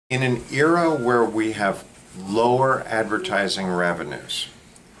In an era where we have lower advertising revenues,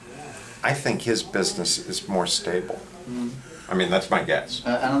 I think his business is more stable. I mean, that's my guess.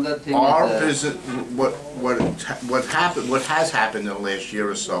 Another thing Our is, business, what has happened in the last year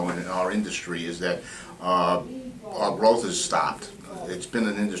or so in our industry is that our growth has stopped. It's been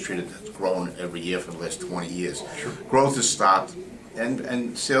an industry that's grown every year for the last 20 years. Sure. Growth has stopped,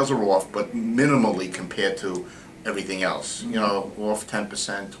 and sales are off, but minimally compared to everything else. You know, off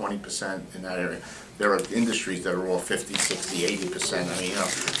 10%, 20% in that area. There are industries that are off 50, 60, 80%. I mean, you know,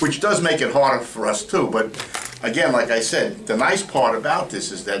 which does make it harder for us too. But again, like I said, the nice part about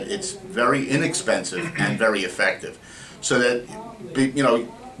this is that it's very inexpensive and very effective. So that, you know,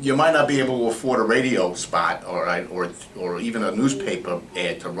 you might not be able to afford a radio spot or even a newspaper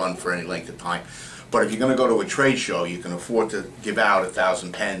ad to run for any length of time. But if you're going to go to a trade show, you can afford to give out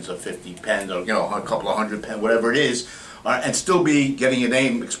 1,000 pens or 50 pens or, you know, a couple of hundred pens, whatever it is, and still be getting your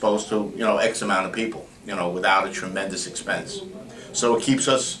name exposed to, you know, X amount of people, you know, without a tremendous expense. So it keeps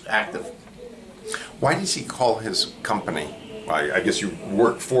us active. Why does he call his company? Well, I guess you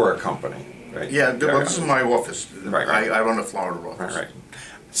work for a company, right? Yeah, well, this is my office. Right. I run the Florida office. Right.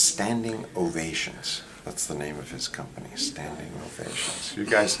 Standing Ovations. That's the name of his company, Standing Ovations. You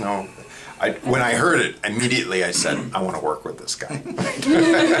guys know, when I heard it, immediately I said, I want to work with this guy.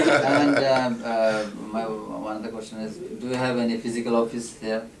 and one other question is, do you have any physical office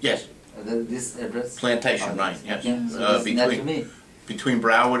here? Yes. This address? Plantation, right, yes. Okay. So next to me. Between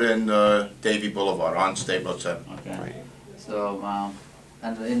Broward and Davie Boulevard on State Road 7. Okay. Right. So,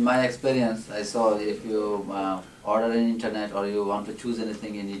 and in my experience, I saw if you order on internet or you want to choose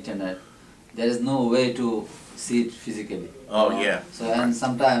anything in internet, there is no way to see it physically. Oh, yeah. So, and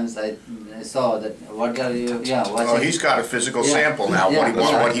sometimes I saw that what are you, watching. Oh, he's got a physical sample now,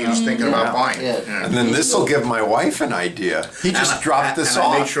 what he was thinking about buying. Yeah. And then this will give my wife an idea. He just dropped this and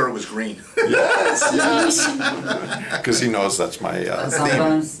off. I made sure it was green. Yes, yes. Because he knows that's my theme.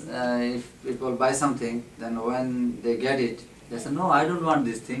 Sometimes if people buy something, then when they get it, they say, no, I don't want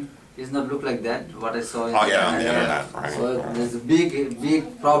this thing. It does not look like that, what I saw in Oh, yeah, on the internet, right. So there's a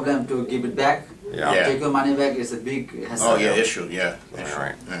big problem to give it back. Yeah. Take your money back is a big hassle. Oh, yeah, issue, yeah. All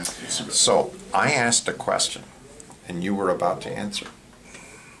right. Yeah. So I asked a question, and you were about to answer.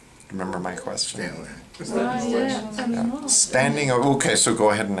 Remember my question? Stanley. Standing. Okay, so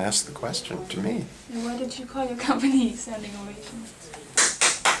go ahead and ask the question to me. And why did you call your company Standing Ovations?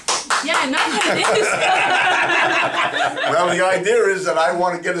 Yeah, I know what it is. Well, the idea is that I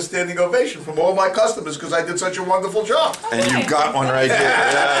want to get a standing ovation from all my customers because I did such a wonderful job. And you've got one right here.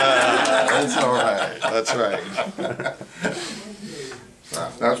 Yeah, that's all right. That's right.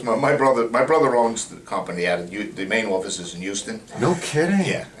 That's my brother. My brother owns the company. The main office is in Houston. No kidding.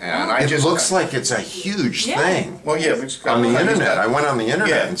 Yeah, and I It just looks like it's a huge thing. Well, yeah, it's got, On the he's internet. got- I went on the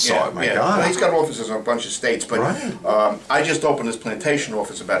internet and saw it. My God. Well, he's got offices in a bunch of states, but Right. I just opened this plantation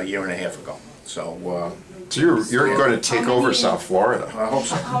office about a year and a half ago. So So you're going to take over South Florida. I hope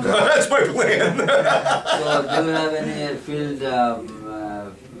so. That's my plan. So do you have any field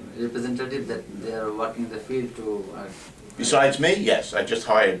representative that they are working the field to? Besides me, yes. I just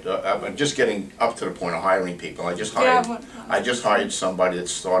hired. I'm just getting up to the point of hiring people. I just hired. I just hired somebody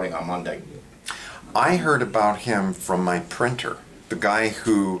that's starting on Monday. I heard about him from my printer, the guy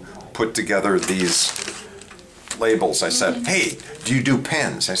who put together these labels. I said, hey, do you do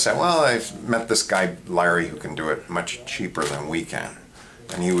pens? I said, well, I've met this guy, Larry, who can do it much cheaper than we can.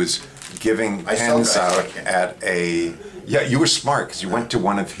 And he was giving pens out at a... Yeah, you were smart because you went to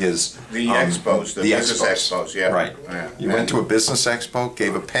one of his... The expos, the business expos, yeah. Right. Yeah. You went to a business expo,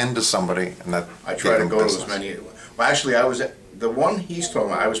 gave a pen to somebody, and that I try to gave go him to as business. many. Well, actually, I was at the one he's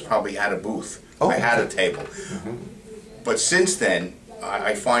talking about. I was probably at a booth. Oh, I had a table. But since then,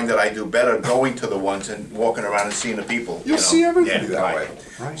 I find that I do better going to the ones and walking around and seeing the people. You'll see everybody that right. way.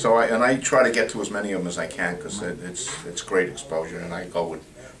 Right. So I try to get to as many of them as I can because it's great exposure, and I go with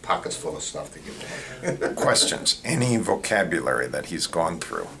pockets full of stuff to give away. Questions? Any vocabulary that he's gone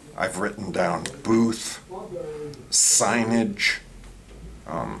through? I've written down booth, signage,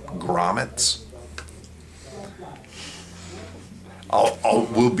 grommets.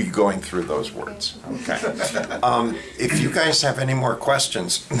 We'll be going through those words. Okay. If you guys have any more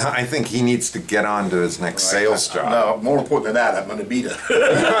questions, I think he needs to get on to his next sales job. No, more important than that, I'm going to beat it. There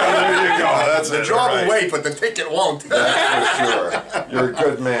you go. That's The it, job right. will wait, but the ticket won't. That's for sure. You're a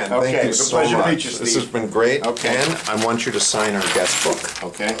good man. Okay, Thank you it's a so pleasure to much. meet you, This Steve. has been great. Okay. And I want you to sign our guest book.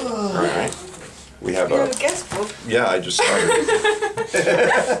 Okay. All right. We have You have a... a guest book. Yeah, I just started.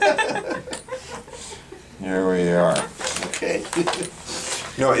 Here we are. Okay.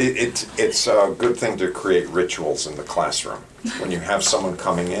 No, it's a good thing to create rituals in the classroom. When you have someone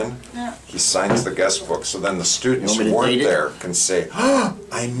coming in, Yeah. he signs the guest book, so then the students You want me who to weren't date it? there can say, "Oh,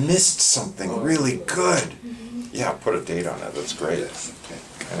 I missed something really good." Yeah, put a date on it. That's great.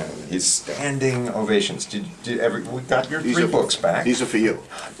 And he's standing ovations. We got your These 3 are- books back? These are for you.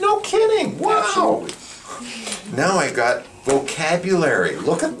 No kidding! Wow. Absolutely. Now I got vocabulary.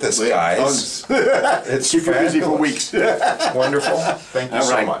 Look at this, guys. It's Keep you busy for fabulous. weeks. It's wonderful. Thank you All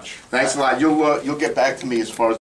so right. much. Thanks a lot. You'll get back to me as far as